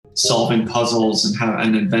solving puzzles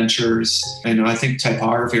and adventures. And I think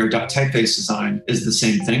typography or typeface design is the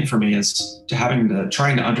same thing for me as trying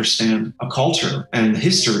to understand a culture, and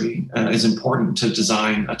history is important to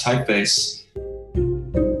design a typeface.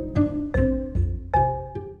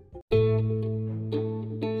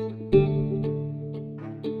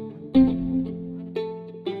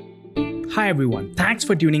 Hi everyone, thanks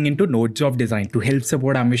for tuning into Nodes of Design. To help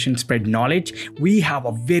support our mission spread knowledge, we have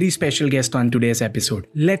a very special guest on today's episode.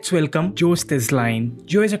 Let's welcome Joe Stizzline.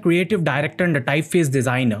 Joe is a creative director and a typeface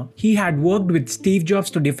designer. He had worked with Steve Jobs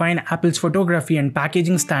to define Apple's photography and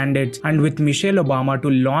packaging standards, and with Michelle Obama to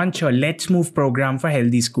launch a Let's Move program for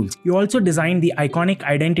healthy schools. He also designed the iconic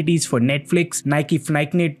identities for Netflix, Nike,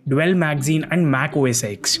 Knit, Dwell Magazine, and Mac OS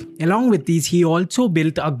X. Along with these, he also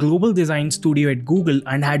built a global design studio at Google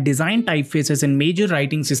and had designed typefaces in major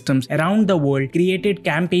writing systems around the world, created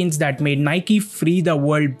campaigns that made Nike Free the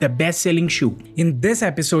World the best-selling shoe. In this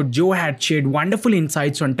episode, Joe had shared wonderful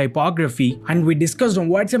insights on typography, and we discussed on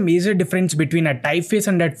what's the major difference between a typeface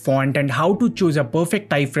and a font and how to choose a perfect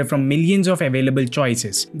typeface from millions of available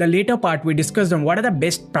choices. The later part, we discussed on what are the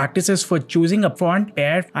best practices for choosing a font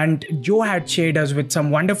pair, and Joe had shared us with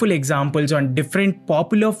some wonderful examples on different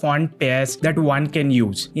popular font pairs that one can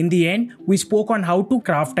use. In the end, we spoke on how to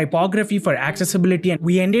craft typography for accessibility, and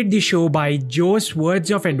we ended the show by Joe's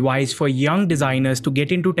words of advice for young designers to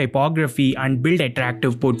get into typography and build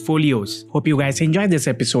attractive portfolios. Hope you guys enjoyed this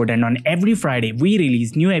episode, and on every Friday we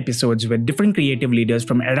release new episodes with different creative leaders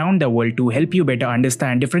from around the world to help you better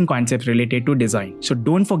understand different concepts related to design. So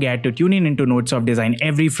don't forget to tune in into Notes of Design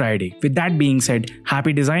every Friday. With that being said,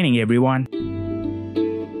 happy designing everyone.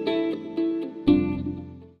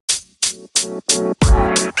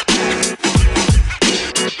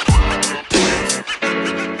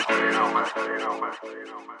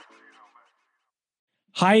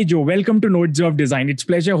 Hi Joe, welcome to Nodes of Design. It's a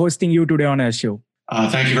pleasure hosting you today on our show.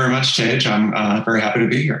 Thank you very much, Tej. I'm very happy to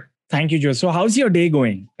be here. Thank you, Joe. So how's your day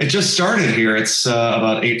going? It just started here. It's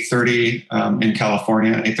about 8:30 in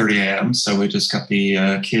California, 8:30 a.m. So we just got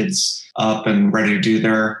the kids up and ready to do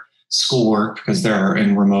their schoolwork because they're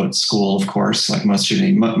in remote school, of course, like much of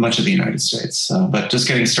the United States. But just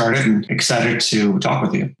getting started and excited to talk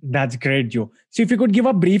with you. That's great, Joe. So if you could give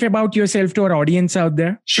a brief about yourself to our audience out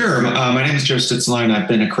there. Sure. My name is Joe Stizzline. I've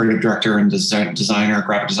been a creative director and designer,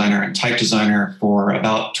 graphic designer, and type designer for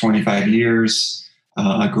about 25 years.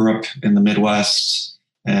 I grew up in the Midwest,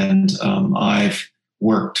 and I've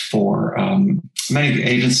worked for many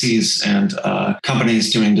agencies and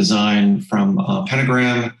companies doing design, from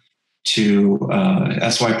Pentagram to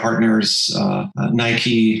SY Partners,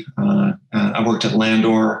 Nike. I worked at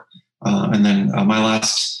Landor, and then my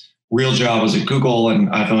last real job was at Google, and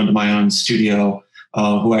I've owned my own studio,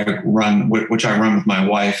 which I run with my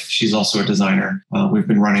wife. She's also a designer. We've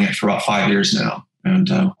been running it for about 5 years now, and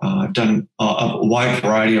I've done a wide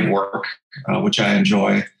variety of work, which I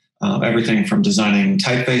enjoy. Everything from designing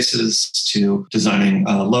typefaces to designing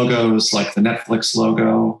logos like the Netflix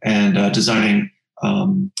logo, and designing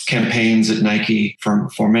campaigns at Nike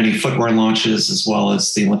for many footwear launches, as well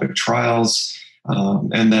as the Olympic trials.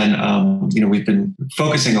 And then, we've been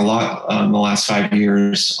focusing a lot in the last 5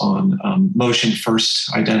 years on motion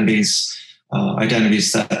first identities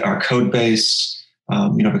that are code based,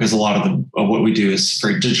 because a lot of what we do is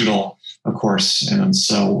very digital, of course. And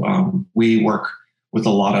so we work with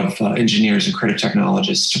a lot of engineers and creative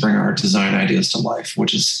technologists to bring our design ideas to life,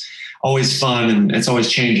 which is always fun, and it's always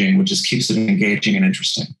changing, which just keeps it engaging and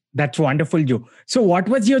interesting. That's wonderful, Joe. So what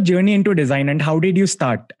was your journey into design, and how did you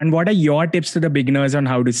start? And what are your tips to the beginners on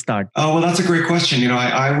how to start? Oh, well, that's a great question.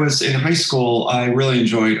 I was in high school. I really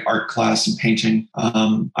enjoyed art class and painting.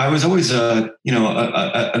 I was always an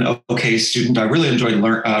okay student. I really enjoyed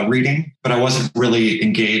reading, but I wasn't really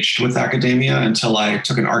engaged with academia until I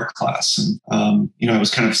took an art class. And, I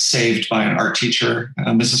was kind of saved by an art teacher,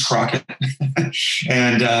 Mrs. Crockett.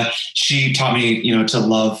 And she taught me, to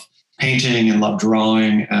love painting and love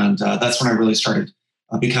drawing. And that's when I really started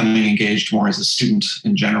becoming engaged more as a student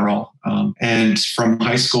in general. And from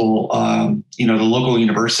high school, the local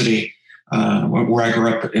university where I grew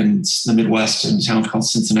up in the Midwest, in a town called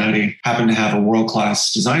Cincinnati, happened to have a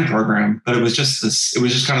world-class design program, but it was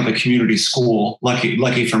just kind of a community school,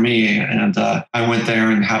 lucky for me. And I went there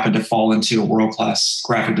and happened to fall into a world-class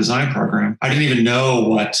graphic design program. I didn't even know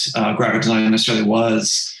what graphic design necessarily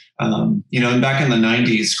was. And back in the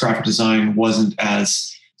 90s, graphic design wasn't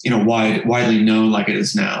as, widely known like it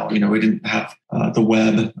is now. We didn't have the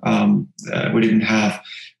web. We didn't have,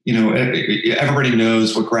 everybody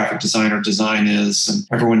knows what graphic design or design is, and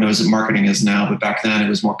everyone knows what marketing is now. But back then it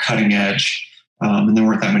was more cutting edge. And there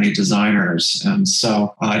weren't that many designers. And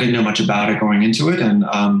so I didn't know much about it going into it. And,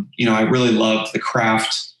 I really loved the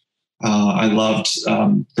craft. I loved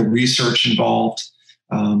the research involved.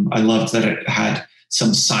 I loved that it had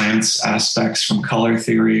some science aspects from color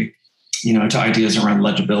theory, to ideas around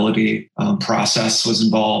legibility. Process was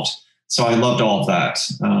involved. So I loved all of that.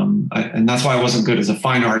 And that's why I wasn't good as a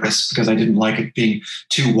fine artist, because I didn't like it being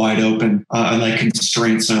too wide open. I like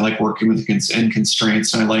constraints, and I like working with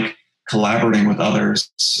constraints, and I like collaborating with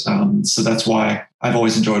others. So that's why I've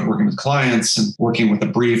always enjoyed working with clients and working with a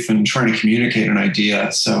brief and trying to communicate an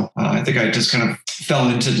idea. So I think I just kind of fell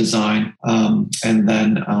into design. And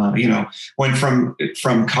then, went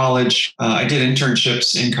from college. I did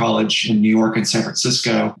internships in college in New York and San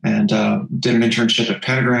Francisco, and did an internship at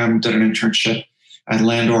Pentagram, did an internship at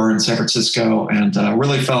Landor in San Francisco, and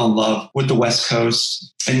really fell in love with the West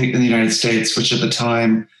Coast in the United States, which at the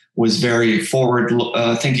time was very forward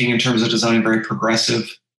thinking in terms of design, very progressive.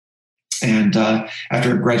 And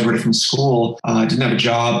after I graduated from school, I didn't have a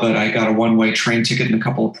job, but I got a one-way train ticket and a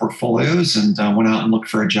couple of portfolios, and went out and looked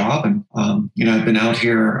for a job. And, I've been out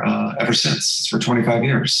here ever since, for 25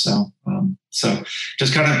 years. So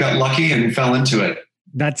just kind of got lucky and fell into it.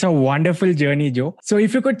 That's a wonderful journey, Joe. So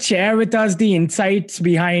if you could share with us the insights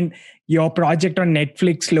behind your project on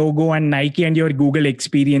Netflix logo and Nike and your Google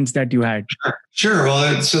experience that you had. Sure.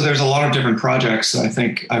 Well, so there's a lot of different projects that I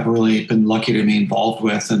think I've really been lucky to be involved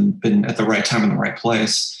with and been at the right time in the right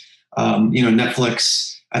place. Netflix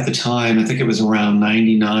at the time, I think it was around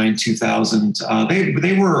 99, 2000.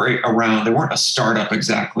 They were around. They weren't a startup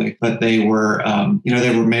exactly, but they were,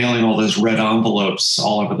 they were mailing all those red envelopes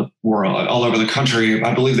all over the world, all over the country.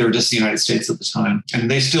 I believe they were just the United States at the time. And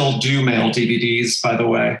they still do mail DVDs, by the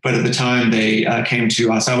way. But at the time they came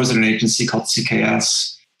to us. I was at an agency called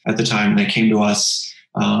CKS at the time. They came to us,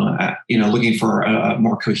 looking for a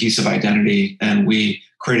more cohesive identity. And we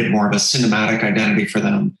created more of a cinematic identity for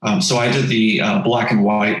them. So I did the black and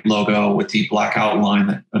white logo with the black outline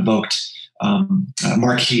that evoked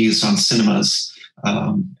marquees on cinemas.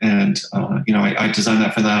 I designed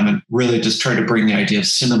that for them and really just tried to bring the idea of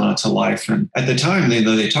cinema to life. And at the time,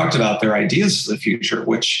 they talked about their ideas for the future,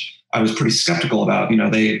 which I was pretty skeptical about.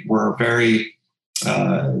 They were very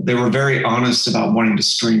honest about wanting to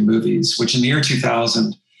stream movies, which in the year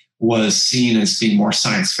 2000 was seen as being more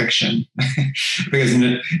science fiction because,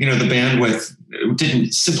 the bandwidth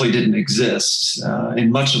didn't exist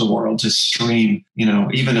in much of the world to stream,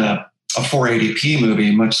 even a 480p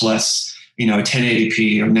movie, much less, a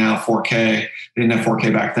 1080p or now 4K. They didn't have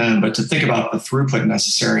 4K back then, but to think about the throughput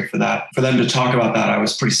necessary for them to talk about that, I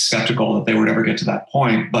was pretty skeptical that they would ever get to that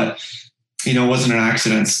point. But, it wasn't an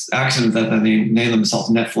accident that they named themselves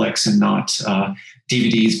Netflix and not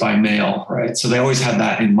DVDs by mail, right? So they always had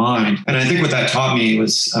that in mind. And I think what that taught me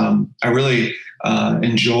was I really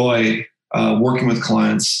enjoy working with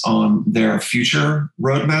clients on their future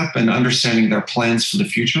roadmap and understanding their plans for the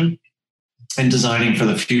future and designing for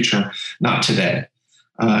the future, not today.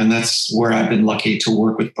 And that's where I've been lucky to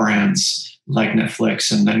work with brands like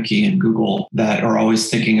Netflix and Nike and Google that are always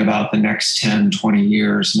thinking about the next 10, 20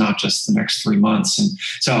 years, not just the next 3 months. And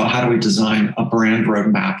so how do we design a brand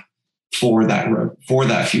roadmap for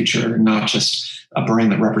that future, and not just a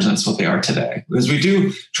brand that represents what they are today? Because we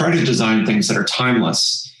do try to design things that are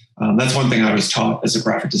timeless. That's one thing I was taught as a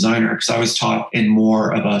graphic designer, because I was taught in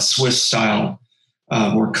more of a Swiss style,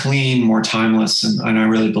 more clean, more timeless. And I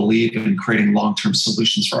really believe in creating long-term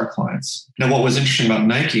solutions for our clients. Now, what was interesting about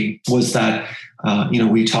Nike was that, we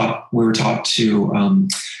were taught to,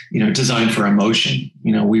 design for emotion.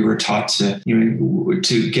 We were taught to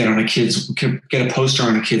get a poster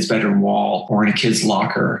on a kid's bedroom wall or in a kid's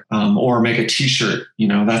locker, or make a T-shirt.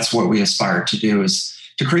 That's what we aspire to do, is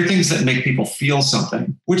to create things that make people feel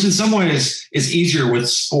something, which in some ways is easier with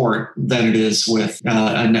sport than it is with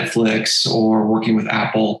a Netflix or working with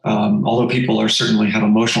Apple. Although people certainly have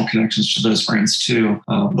emotional connections to those brands too.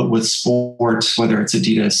 But with sport, whether it's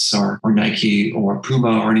Adidas or Nike or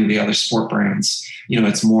Puma or any of the other sport brands,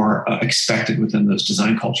 it's more expected within those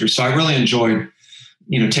design cultures. So I really enjoyed,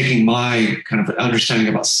 taking my kind of understanding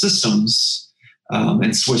about systems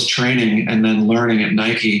and Swiss training, and then learning at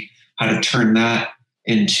Nike how to turn that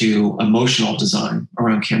into emotional design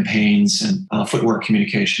around campaigns and footwear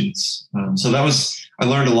communications. So I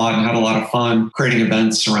learned a lot and had a lot of fun creating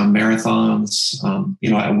events around marathons.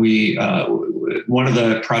 One of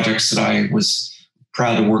the projects that I was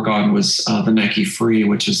proud to work on was the Nike Free,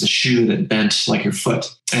 which is a shoe that bent like your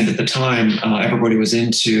foot. And at the time, everybody was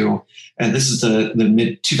into, and this is the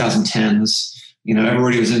mid 2010s,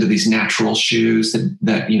 everybody was into these natural shoes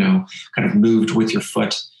that kind of moved with your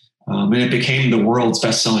foot. And it became the world's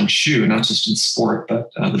best-selling shoe, not just in sport,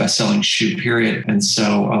 but the best-selling shoe, period. And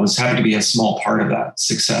so I was happy to be a small part of that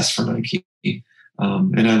success for Nike.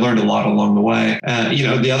 And I learned a lot along the way.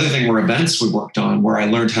 The other thing were events we worked on, where I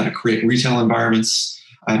learned how to create retail environments.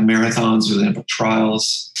 I had marathons with Olympic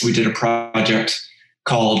trials. We did a project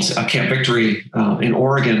called Camp Victory in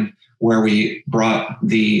Oregon, where we brought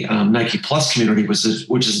the Nike Plus community, which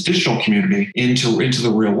is a digital community, into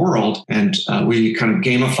the real world. And we kind of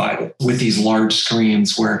gamified it with these large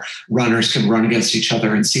screens where runners can run against each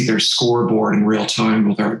other and see their scoreboard in real time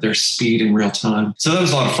with their speed in real time. So that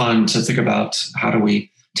was a lot of fun to think about. How do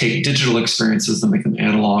we take digital experiences and make them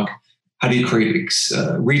analog? How do you create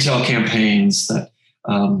retail campaigns that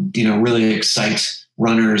really excite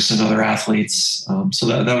runners and other athletes? So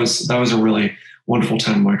that was a really wonderful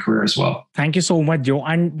time in my career as well. Thank you so much, Joe.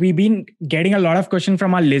 And we've been getting a lot of questions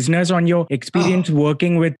from our listeners on your experience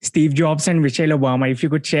working with Steve Jobs and Michelle Obama. If you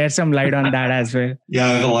could share some light on that as well. Yeah, I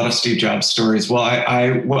have a lot of Steve Jobs stories. Well,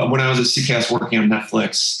 when I was at CKS working on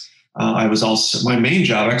Netflix, I was also, my main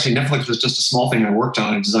job, actually Netflix was just a small thing I worked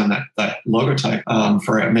on. I designed that logotype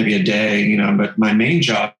for maybe a day, but my main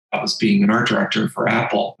job was being an art director for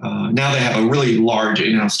Apple. Now they have a really large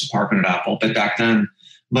in-house department at Apple, but back then,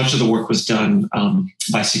 much of the work was done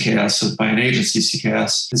by CKS, by an agency,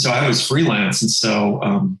 CKS. And so I was freelance. And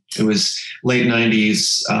so it was late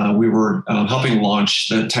 90s. We were helping launch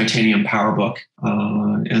the Titanium PowerBook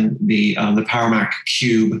and the PowerMac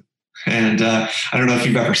Cube. And I don't know if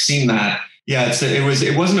you've ever seen that. Yeah,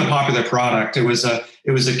 it wasn't a popular product. It was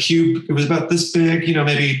a cube. It was about this big,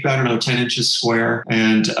 maybe, 10 inches square.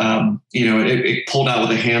 And, it pulled out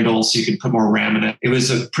with a handle so you could put more RAM in it. It was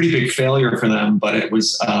a pretty big failure for them, but it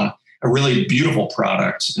was a really beautiful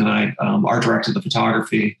product. And I art directed the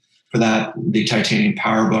photography for that, the Titanium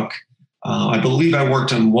PowerBook. I believe I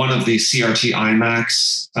worked on one of the CRT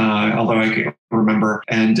iMacs, although I can't remember.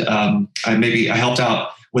 And I helped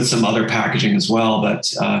out with some other packaging as well.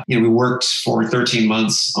 But, we worked for 13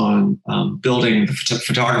 months on building the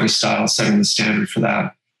photography style, setting the standard for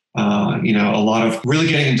that. A lot of really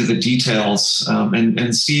getting into the details.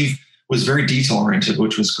 And Steve was very detail oriented,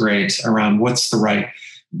 which was great, around what's the right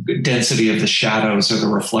density of the shadows or the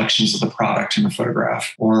reflections of the product in the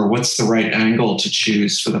photograph, or what's the right angle to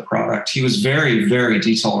choose for the product. He was very, very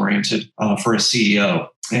detail oriented for a CEO.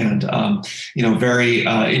 And, very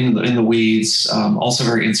in the weeds, also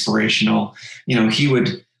very inspirational. He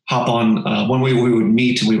would hop on when we would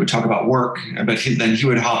meet and we would talk about work, but then he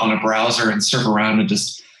would hop on a browser and surf around and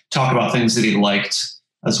just talk about things that he liked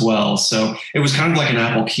as well. So it was kind of like an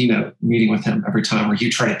Apple keynote meeting with him every time, where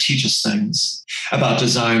he'd try to teach us things about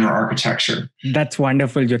design or architecture. That's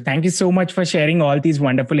wonderful, Joe. Thank you so much for sharing all these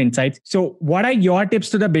wonderful insights. So what are your tips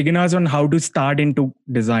to the beginners on how to start into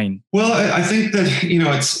design? Well, I think that,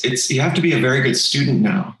 it's you have to be a very good student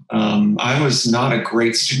now. I was not a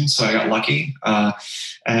great student, so I got lucky.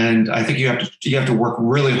 And I think you have to work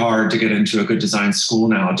really hard to get into a good design school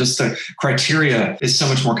now. Just the criteria is so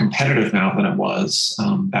much more competitive now than it was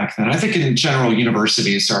back then. I think in general,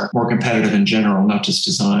 universities are more competitive in general, not just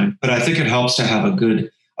design. But I think it helps to have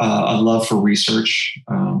a love for research.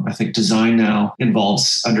 I think design now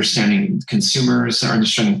involves understanding consumers,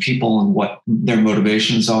 understanding people and what their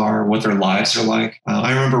motivations are, what their lives are like.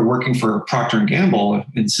 I remember working for Procter & Gamble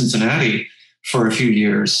in Cincinnati for a few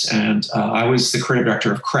years. And I was the creative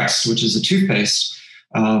director of Crest, which is a toothpaste,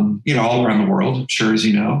 all around the world, I'm sure, as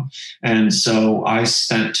you know. And so I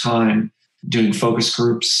spent time doing focus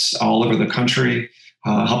groups all over the country,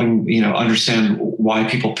 helping, understand why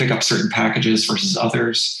people pick up certain packages versus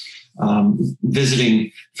others,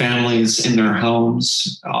 visiting families in their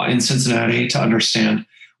homes in Cincinnati to understand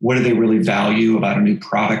what do they really value about a new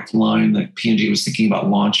product line that P&G was thinking about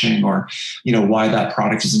launching, or, why that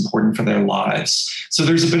product is important for their lives. So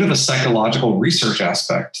there's a bit of a psychological research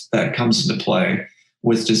aspect that comes into play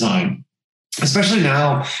with design, especially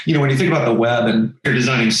now, when you think about the web and you're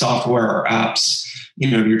designing software or apps,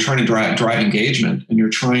 you're trying to drive engagement and you're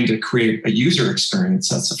trying to create a user experience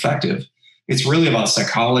that's effective. It's really about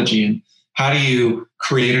psychology and how do you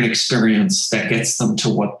create an experience that gets them to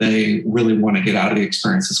what they really want to get out of the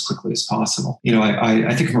experience as quickly as possible.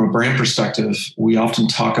 I think from a brand perspective, we often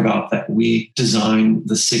talk about that we design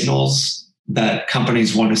the signals that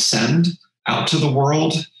companies want to send out to the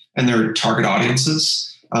world and their target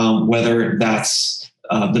audiences, whether that's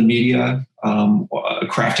the media,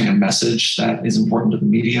 crafting a message that is important to the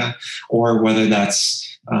media, or whether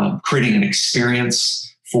that's creating an experience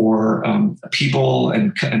for people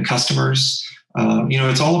and customers.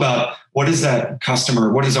 It's all about what does that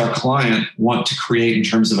customer, what does our client want to create in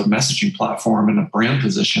terms of a messaging platform and a brand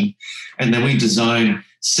position. And then we design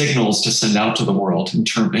signals to send out to the world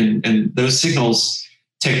and those signals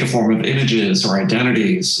take the form of images or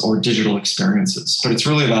identities or digital experiences. But it's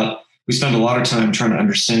really about, we spend a lot of time trying to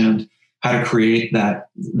understand how to create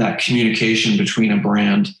that communication between a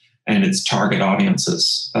brand and its target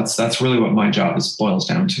audiences. That's really what my job boils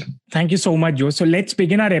down to. Thank you so much, Joe. So let's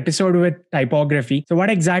begin our episode with typography. So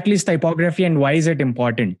what exactly is typography and why is it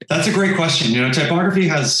important? That's a great question. Typography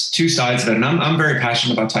has two sides of it, and I'm very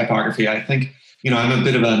passionate about typography. I think, I'm a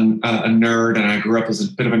bit of a nerd, and I grew up as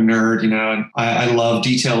a bit of a nerd, and I love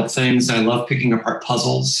detailed things. And I love picking apart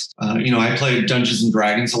puzzles. I played Dungeons and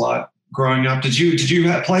Dragons a lot growing up. Did you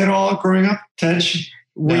play it all growing up, Tej?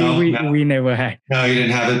 We never had. No, you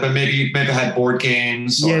didn't have it, but maybe had board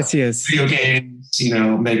games. Or yes. Video games.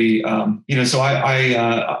 Maybe. So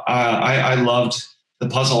I loved the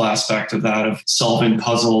puzzle aspect of that, of solving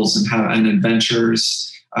puzzles and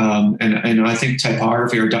adventures. And I think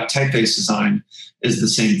typography or typeface design is the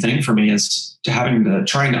same thing for me, as trying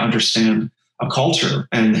to understand a culture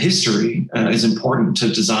and the history is important to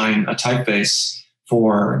design a typeface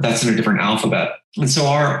that's in a different alphabet. And so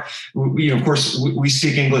of course, we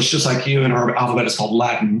speak English just like you, and our alphabet is called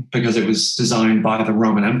Latin because it was designed by the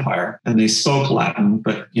Roman Empire and they spoke Latin.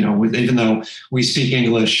 But, even though we speak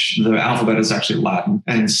English, the alphabet is actually Latin.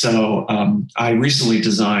 And so I recently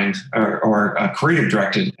designed or creative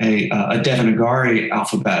directed a Devanagari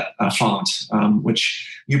alphabet font,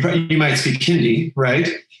 which you might speak Hindi, right?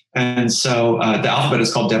 And so the alphabet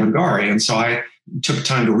is called Devanagari. And so I took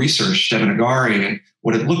time to research Devanagari and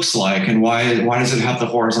what it looks like and why does it have the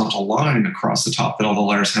horizontal line across the top that all the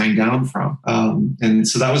letters hang down from. And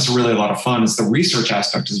so that was really a lot of fun, as the research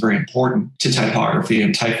aspect is very important to typography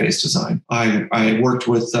and typeface design. I worked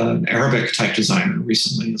with an Arabic type designer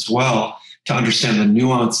recently as well to understand the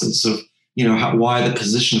nuances of, why the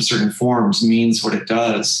position of certain forms means what it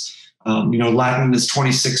does. Latin is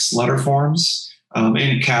 26 letter forms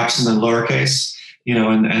in caps and then lowercase.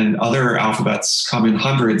 And other alphabets come in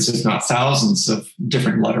hundreds, if not thousands, of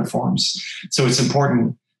different letter forms. So it's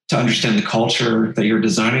important to understand the culture that you're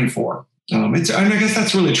designing for. And I guess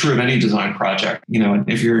that's really true of any design project.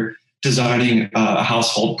 If you're designing a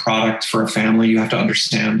household product for a family, you have to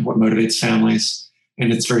understand what motivates families.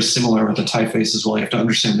 And it's very similar with the typeface as well. You have to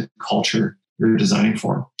understand the culture you're designing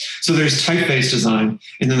for. So there's typeface design,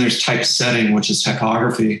 and then there's typesetting, which is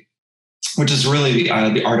typography, which is really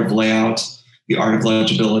the art of layout, the art of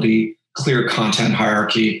legibility, clear content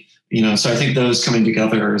hierarchy. So I think those coming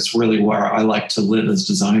together is really where I like to live as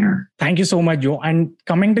designer. Thank you so much, Joe. And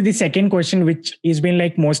coming to the second question, which has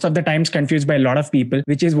been most of the times confused by a lot of people,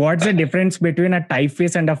 which is what's the difference between a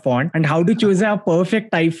typeface and a font, and how to choose a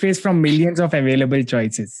perfect typeface from millions of available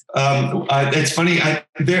choices? It's funny.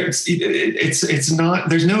 It's not.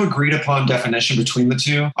 There's no agreed upon definition between the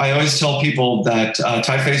two. I always tell people that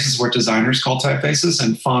typefaces are what designers call typefaces,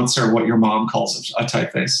 and fonts are what your mom calls a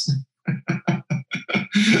typeface.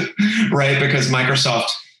 Right, because Microsoft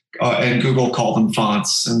and Google call them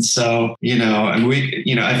fonts, and so and we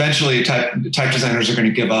eventually type designers are going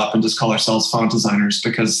to give up and just call ourselves font designers,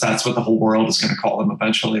 because that's what the whole world is going to call them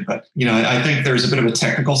eventually. But I think there's a bit of a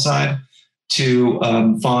technical side to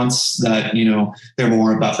fonts that they're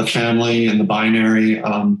more about the family and the binary.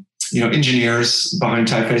 Engineers behind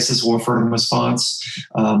typefaces will refer to them as fonts.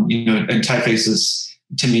 And typefaces,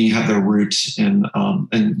 to me, have their root in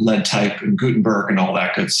lead type and Gutenberg and all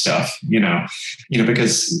that good stuff,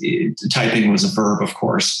 because typing was a verb, of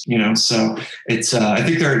course, so it's, I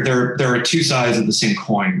think there are two sides of the same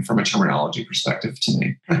coin from a terminology perspective to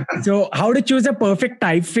me. So how to choose a perfect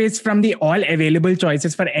typeface from the all available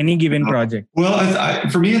choices for any given project? Well,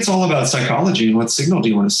 for me, it's all about psychology and what signal do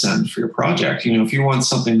you want to send for your project. If you want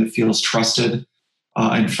something that feels trusted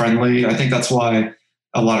and friendly, I think that's why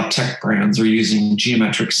a lot of tech brands are using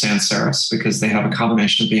geometric sans serifs, because they have a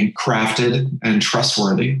combination of being crafted and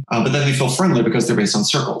trustworthy, but then they feel friendly because they're based on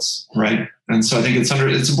circles, right? And so I think it's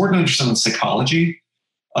important to understand the psychology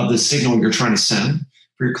of the signal you're trying to send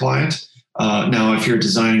for your client. Now, if you're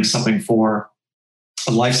designing something for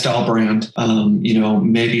a lifestyle brand,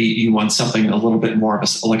 maybe you want something a little bit more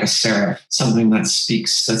of like a serif, something that's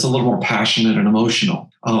a little more passionate and emotional,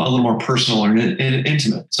 a little more personal and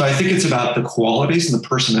intimate. So I think it's about the qualities and the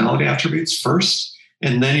personality attributes first,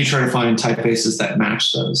 and then you try to find typefaces that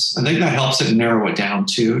match those. I think that helps it narrow it down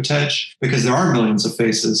too, Tej, because there are millions of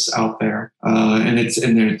faces out there, and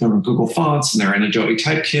they're on Google Fonts, and they're in Adobe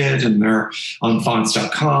Typekit, and they're on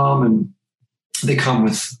fonts.com, and they come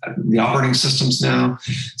with the operating systems now.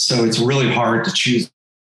 So it's really hard to choose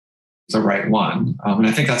the right one. And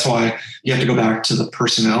I think that's why you have to go back to the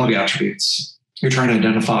personality attributes you're trying to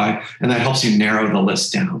identify, and that helps you narrow the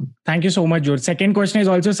list down. Thank you so much, George. Second question is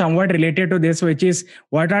also somewhat related to this, which is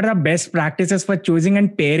what are the best practices for choosing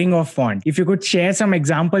and pairing of font? If you could share some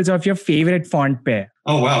examples of your favorite font pair.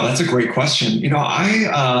 Oh, wow. That's a great question.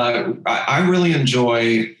 I really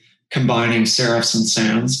enjoy combining serifs and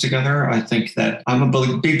sans together. I think that I'm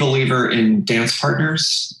a big believer in dance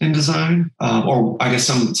partners in design, or I guess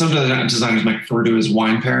some designers might refer to as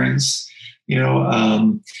wine pairings.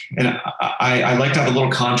 And I like to have a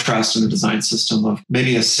little contrast in the design system of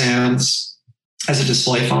maybe a sans as a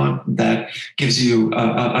display font that gives you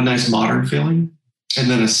a nice modern feeling, and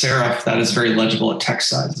then a serif that is very legible at text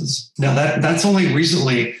sizes. Now that's only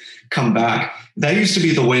recently come back. That used to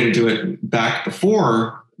be the way to do it back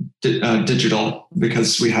before digital,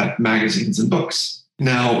 because we had magazines and books.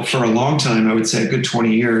 Now, for a long time, I would say a good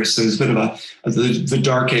 20 years, there's a bit of the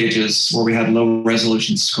dark ages where we had low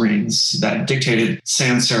resolution screens that dictated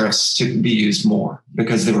sans serifs to be used more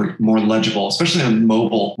because they were more legible, especially on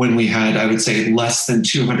mobile when we had, I would say, less than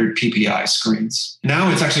 200 PPI screens. Now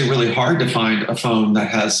it's actually really hard to find a phone that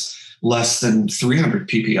has less than 300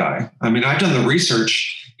 PPI. I mean, I've done the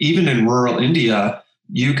research, even in rural India,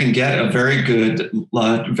 you can get a very good,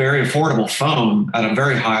 very affordable phone at a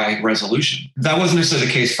very high resolution. That wasn't necessarily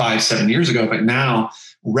the case 5-7 years ago, but now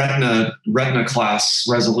Retina class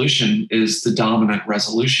resolution is the dominant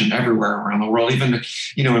resolution everywhere around the world. Even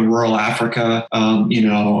in rural Africa,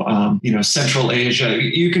 Central Asia,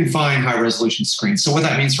 you can find high resolution screens. So what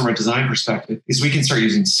that means from a design perspective is we can start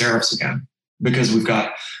using serifs again, because we've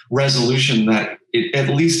got resolution that it at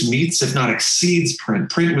least meets, if not exceeds, print.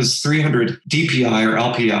 Print was 300 DPI or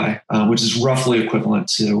LPI, which is roughly equivalent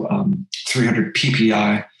to 300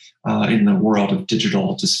 PPI in the world of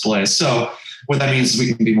digital displays. So what that means is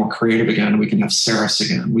we can be more creative again. We can have serifs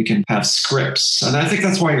again. We can have scripts. And I think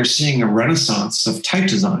that's why you're seeing a renaissance of type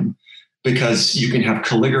design, because you can have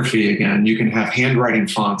calligraphy again. You can have handwriting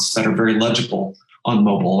fonts that are very legible on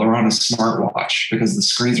mobile or on a smartwatch because the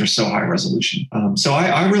screens are so high resolution. So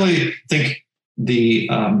I really think the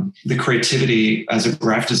creativity as a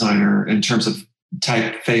graphic designer in terms of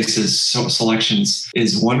typefaces, selections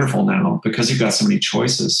is wonderful now because you've got so many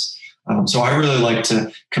choices. So I really like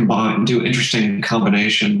to do interesting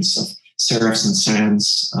combinations of serifs and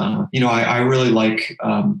sans. I really like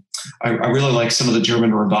some of the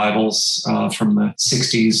German revivals from the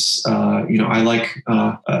 60s. I like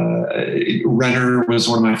Renner was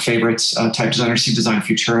one of my favorites type designers. He designed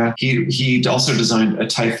Futura. He also designed a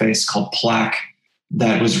typeface called Plaque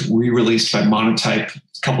that was re-released by Monotype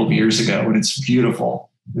a couple of years ago, and it's beautiful.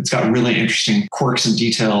 It's got really interesting quirks and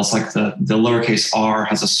details, like the lowercase r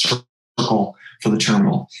has a circle for the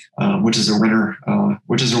terminal, which is a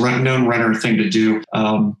known Renner thing to do.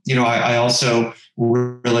 I also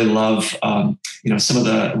really love, some of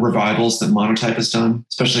the revivals that Monotype has done,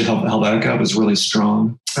 especially Helvetica was really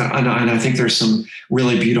strong. And I think there's some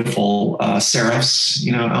really beautiful serifs,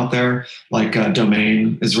 out there, like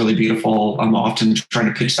Domain is really beautiful. I'm often trying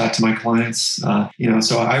to pitch that to my clients,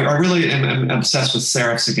 so I really am obsessed with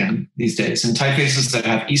serifs again these days, and typefaces that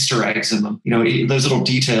have Easter eggs in them, those little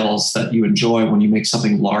details that you enjoy when you make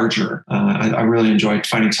something larger. I really enjoy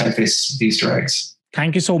finding typefaces with Easter eggs.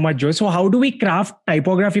 Thank you so much, Joe. So how do we craft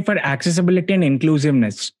typography for accessibility and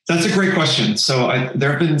inclusiveness? That's a great question. So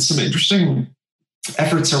there have been some interesting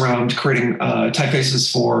efforts around creating typefaces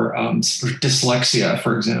for dyslexia,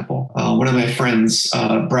 for example. One of my friends,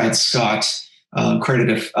 Brad Scott, created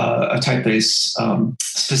a typeface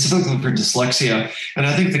specifically for dyslexia. And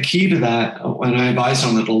I think the key to that, and I advised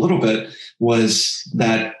on it a little bit, was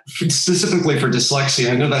that specifically for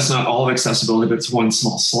dyslexia, I know that's not all of accessibility, but it's one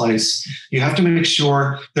small slice. You have to make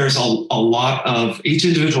sure there's a lot of each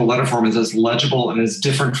individual letter form is as legible and as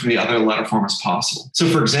different from the other letter form as possible. So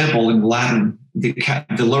for example, in Latin, the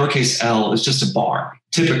lowercase L is just a bar,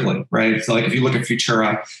 typically, right? So like if you look at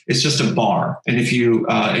Futura, it's just a bar. And if you,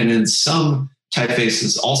 and in some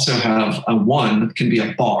typefaces also have a 1 can be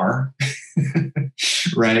a bar,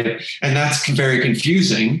 right? And that's very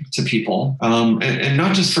confusing to people, and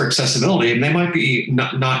not just for accessibility. And they might be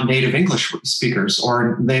not native English speakers,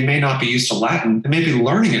 or they may not be used to Latin. They may be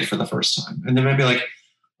learning it for the first time, and they might be like,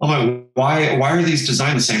 "Oh my, why are these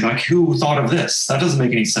designed the same? Like, who thought of this? That doesn't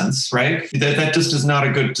make any sense, right?" That just is not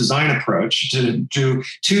a good design approach to do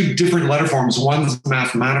two different letter forms. One's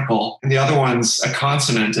mathematical and the other one's a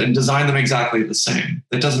consonant, and design them exactly the same.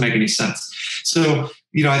 That doesn't make any sense. So,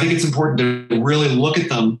 I think it's important to really look at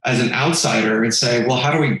them as an outsider and say, well,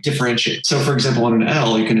 how do we differentiate? So, for example, on an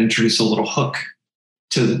L, you can introduce a little hook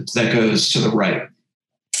that goes to the right.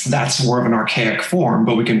 that's more of an archaic form,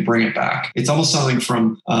 but we can bring it back. It's almost something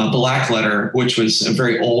from black letter, which was a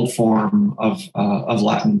very old form of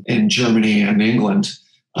Latin in Germany and England.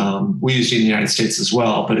 We use it in the United States as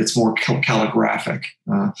well, but it's more calligraphic.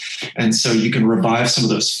 And so you can revive some of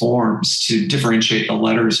those forms to differentiate the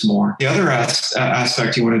letters more. The other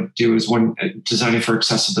aspect you want to do is when designing for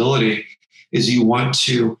accessibility is you want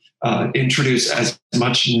to introduce as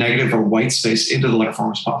much negative or white space into the letter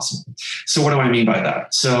form as possible. So what do I mean by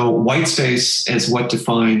that? So white space is what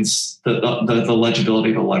defines the legibility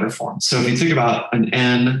of the letter form. So if you think about an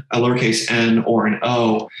N, a lowercase n, or an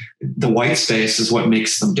O, the white space is what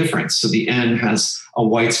makes them different. So the N has a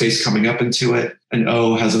white space coming up into it. An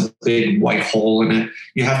O has a big white hole in it.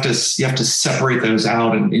 You have to separate those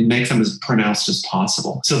out and make them as pronounced as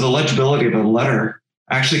possible. So the legibility of a letter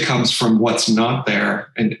actually comes from what's not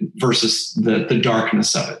there and versus the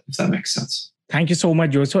darkness of it, if that makes sense. Thank you so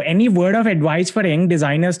much, Joe. So any word of advice for young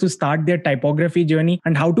designers to start their typography journey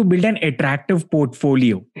and how to build an attractive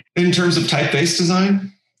portfolio? In terms of typeface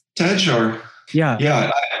design, Tej, or?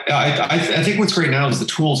 Yeah. I think what's great now is the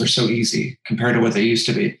tools are so easy compared to what they used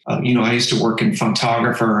to be. I used to work in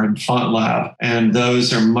Fontographer and Font Lab, and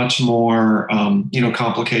those are much more,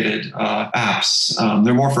 complicated apps.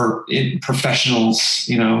 They're more for professionals,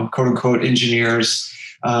 quote unquote engineers.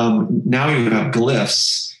 Now you have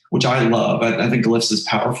Glyphs, which I love. I think Glyphs is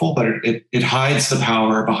powerful, but it hides the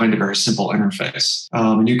power behind a very simple interface.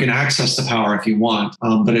 And you can access the power if you want,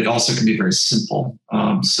 but it also can be very simple.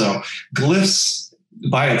 So Glyphs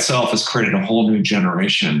by itself has created a whole new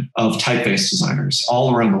generation of typeface designers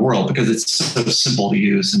all around the world because it's so simple to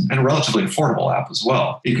use and a relatively affordable app as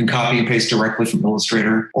well. You can copy and paste directly from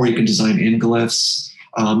Illustrator, or you can design in Glyphs.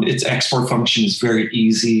 Its export function is very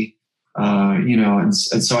easy, and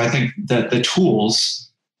so I think that the tools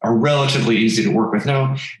are relatively easy to work with.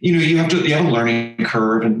 Now, you have a learning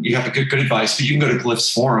curve and you have to get good advice, but you can go to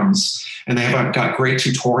Glyphs forums and they have got great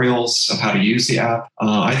tutorials of how to use the app.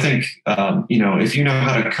 I think, if you know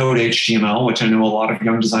how to code HTML, which I know a lot of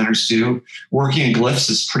young designers do, working in Glyphs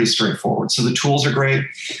is pretty straightforward. So the tools are great.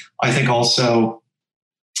 I think also,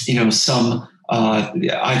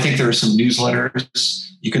 I think there are some newsletters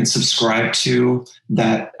you can subscribe to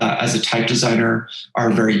that as a type designer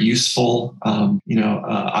are very useful. I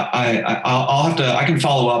can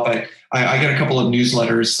follow up. I get a couple of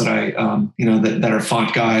newsletters that that are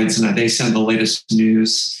font guides and they send the latest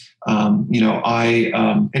news.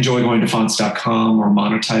 I enjoy going to fonts.com or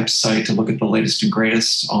Monotype's site to look at the latest and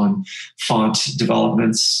greatest on font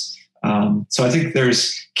developments. So I think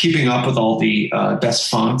there's keeping up with all the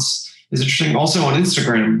best fonts is interesting. Also on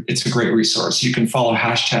Instagram, it's a great resource. You can follow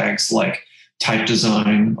hashtags like type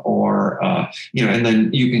design or, and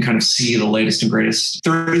then you can kind of see the latest and greatest.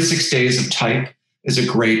 36 Days of Type is a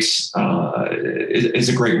great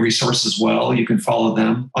resource as well. You can follow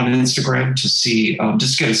them on Instagram to see,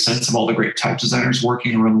 just get a sense of all the great type designers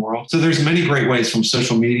working around the world. So there's many great ways, from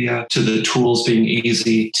social media to the tools being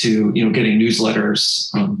easy to, getting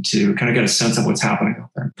newsletters to kind of get a sense of what's happening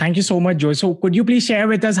out there. Thank you so much, Joe. So could you please share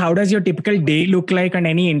with us, how does your typical day look like and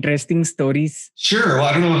any interesting stories? Sure. Well,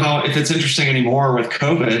 I don't know if it's interesting anymore with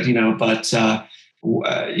COVID, but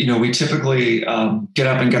we typically get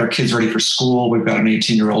up and get our kids ready for school. We've got an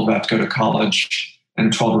 18-year-old about to go to college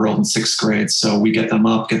and a 12-year-old in 6th grade. So we get them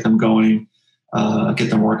up, get them going, get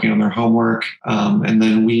them working on their homework. And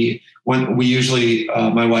then we usually,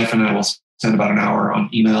 my wife and I will spend about an hour on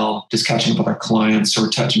email, just catching up with our clients or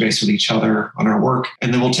touching base with each other on our work.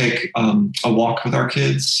 And then we'll take a walk with our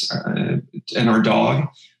kids and our dog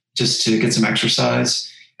just to get some exercise.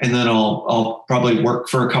 And then I'll probably work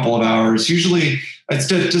for a couple of hours. Usually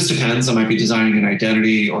it just depends. I might be designing an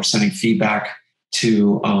identity or sending feedback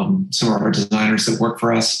to some of our designers that work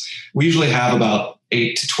for us. We usually have about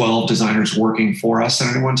 8 to 12 designers working for us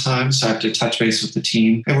at any one time. So I have to touch base with the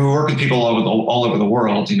team. And we work with people all over the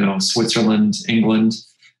world, Switzerland, England.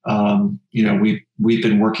 We've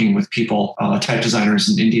been working with people, type designers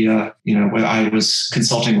in India. I was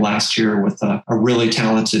consulting last year with a really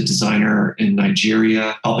talented designer in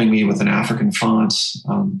Nigeria, helping me with an African font.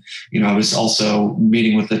 I was also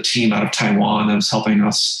meeting with a team out of Taiwan that was helping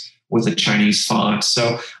us with a Chinese font.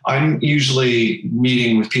 So I'm usually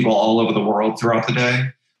meeting with people all over the world throughout the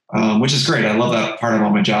day. Which is great. I love that part of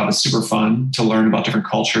my job. It's super fun to learn about different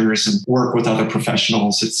cultures and work with other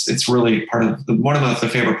professionals. It's really one of the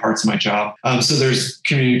favorite parts of my job. So there's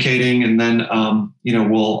communicating, and then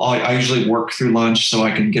I usually work through lunch so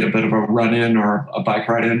I can get a bit of a run in or a bike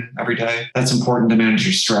ride in every day. That's important to manage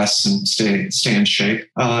your stress and stay in shape.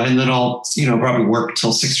 And then I'll probably work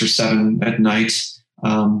till 6 or 7 at night.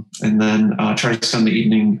 and then try to spend the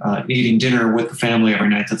evening eating dinner with the family every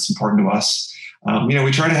night. That's important to us.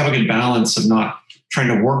 We try to have a good balance of not trying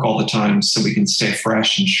to work all the time so we can stay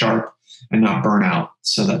fresh and sharp and not burn out.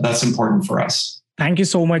 So that's important for us. Thank you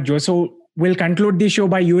so much, Joe. So we'll conclude the show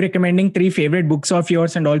by you recommending 3 favorite books of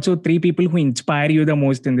yours and also 3 people who inspire you the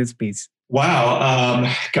most in this space. Wow.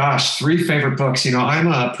 3 favorite books. I'm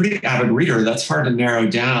a pretty avid reader. That's hard to narrow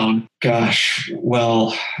down. Gosh.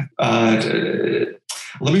 Well,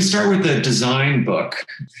 let me start with the design book.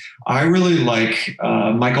 I really like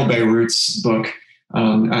Michael Bierut's book,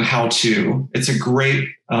 How To. It's a great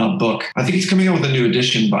book. I think he's coming out with a new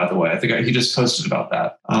edition, by the way. I think he just posted about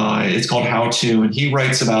that. It's called How To, and he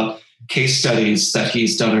writes about case studies that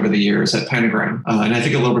he's done over the years at Pentagram, and I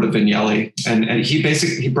think a little bit of Vignelli. And he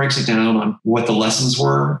breaks it down on what the lessons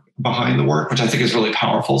were behind the work, which I think is really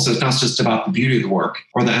powerful. So it's not just about the beauty of the work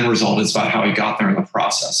or the end result, it's about how he got there in the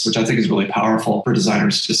process, which I think is really powerful for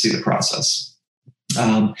designers to see the process.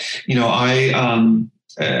 I'm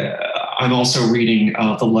also reading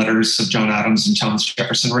the letters of John Adams and Thomas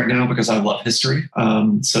Jefferson right now because I love history.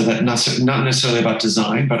 So that not necessarily about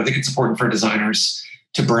design, but I think it's important for designers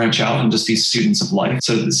to branch out and just be students of life.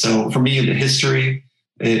 So for me, the history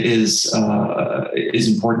is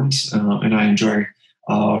important, and I enjoy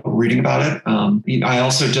reading about it. I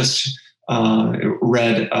also just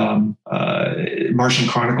read Martian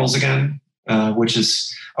Chronicles again, which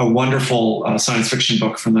is a wonderful science fiction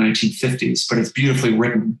book from the 1950s, but it's beautifully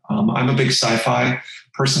written. I'm a big sci-fi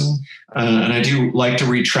person, and I do like to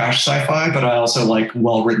read trash sci-fi, but I also like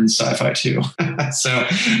well-written sci-fi too. So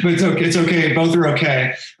it's okay. Both are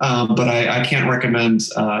okay. But I can't recommend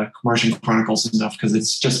Martian Chronicles enough because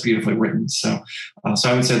it's just beautifully written. So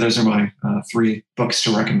I would say those are my 3 books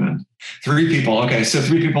to recommend. 3 people. Okay. So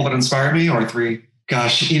 3 people that inspire me, or 3.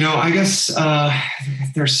 Gosh, I guess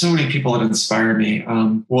there's so many people that inspire me.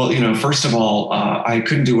 First of all, I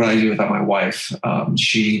couldn't do what I do without my wife.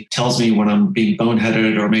 She tells me when I'm being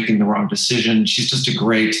boneheaded or making the wrong decision. She's just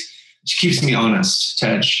she keeps me honest,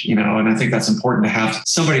 Tej, and I think that's important to have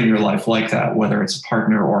somebody in your life like that, whether it's a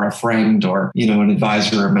partner or a friend or, an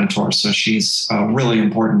advisor or mentor. So she's really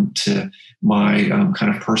important to my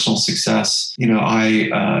kind of personal success.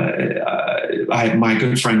 My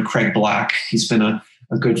good friend, Craig Black, he's been a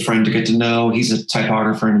good friend to get to know. He's a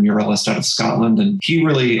typographer and a muralist out of Scotland. And he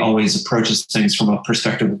really always approaches things from a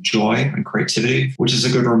perspective of joy and creativity, which is a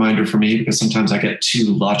good reminder for me because sometimes I get too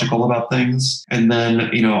logical about things. And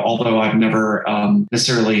then, although I've never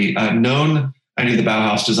necessarily known any of the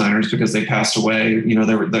Bauhaus designers because they passed away,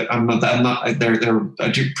 they're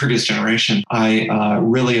a previous generation. I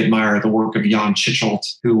really admire the work of Jan Tschichold,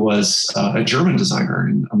 who was a German designer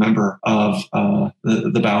and a member of the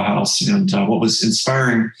Bauhaus. And what was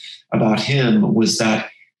inspiring about him was that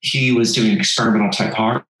he was doing experimental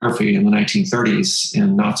typography in the 1930s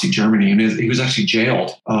in Nazi Germany. And he was actually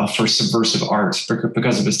jailed for subversive art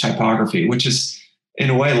because of his typography, which is in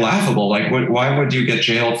a way laughable. Like, why would you get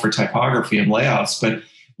jailed for typography and layouts? But,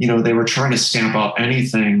 they were trying to stamp out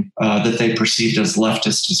anything that they perceived as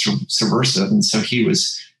leftist and subversive. And so he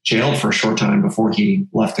was jailed for a short time before he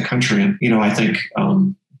left the country. And, I think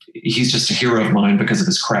he's just a hero of mine because of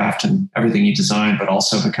his craft and everything he designed, but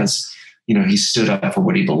also because, he stood up for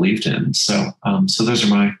what he believed in. So those are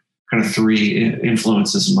my kind of 3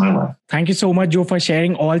 influences in my life. Thank you so much, Joe, for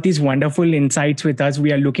sharing all these wonderful insights with us.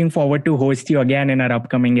 We are looking forward to host you again in our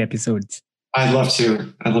upcoming episodes. I'd love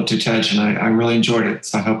to, Tej, and I really enjoyed it.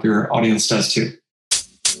 So I hope your audience does too.